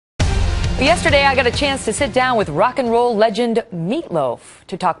Yesterday, I got a chance to sit down with rock and roll legend Loaf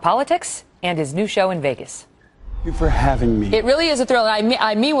to talk politics and his new show in Vegas. Thank you for having me. It really is a thrill.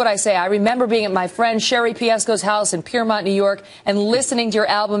 I mean what I say. I remember being at my friend Sherry Piesco's house in Piermont, New York, and listening to your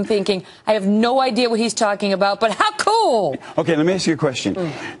album thinking, I have no idea what he's talking about, but how cool! Okay, let me ask you a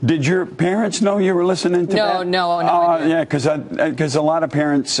question. Did your parents know you were listening to that? No. Yeah, because a lot of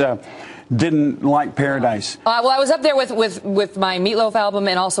parents didn't like Paradise. Well, I was up there with my Loaf album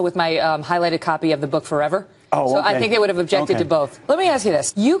and also with my highlighted copy of the book Forever. Oh, okay. So I think they would have objected to both. Let me ask you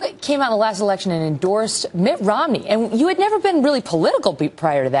this. You came out in the last election and endorsed Mitt Romney, and you had never been really political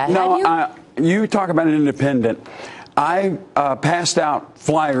prior to that, had you? You talk about an independent. I passed out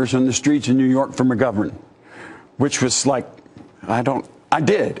flyers on the streets in New York for McGovern, which was like, I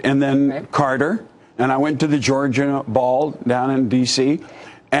did. And then Carter, and I went to the Georgia ball down in D.C.,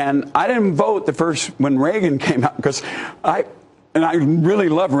 and I didn't vote when Reagan came out, because I really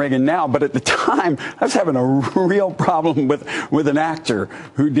love Reagan now, but at the time, I was having a real problem with an actor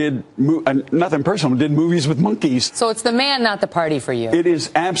who did, nothing personal, did movies with monkeys. So it's the man, not the party for you. It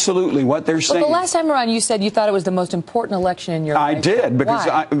is absolutely what they're saying. But the last time around, you said you thought it was the most important election in your life. I did, because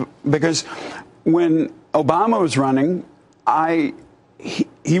Why? Because when Obama was running,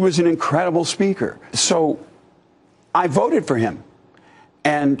 he was an incredible speaker. So I voted for him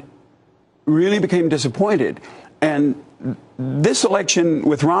and really became disappointed. And this election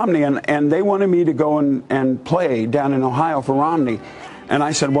with Romney, and they wanted me to go and play down in Ohio for Romney. And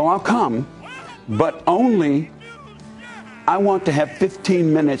I said, well, I'll come, but only I want to have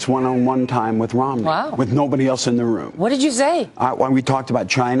 15 minutes one-on-one time with Romney, with nobody else in the room. What did you say? We talked about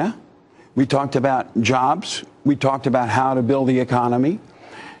China. We talked about jobs. We talked about how to build the economy.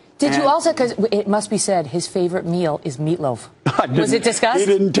 Did you also, because it must be said, his favorite meal is meatloaf. Was it discussed? He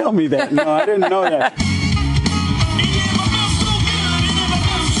didn't tell me that. No, I didn't know that.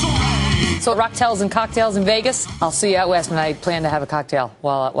 So rocktails and cocktails in Vegas. I'll see you out west, and I plan to have a cocktail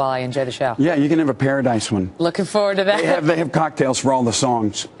while I enjoy the show. Yeah, you can have a Paradise one. Looking forward to that. They have cocktails for all the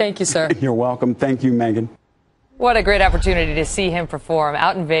songs. Thank you, sir. You're welcome. Thank you, Megan. What a great opportunity to see him perform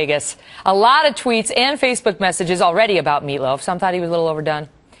out in Vegas. A lot of tweets and Facebook messages already about Loaf. Some thought he was a little overdone.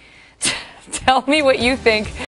 Tell me what you think.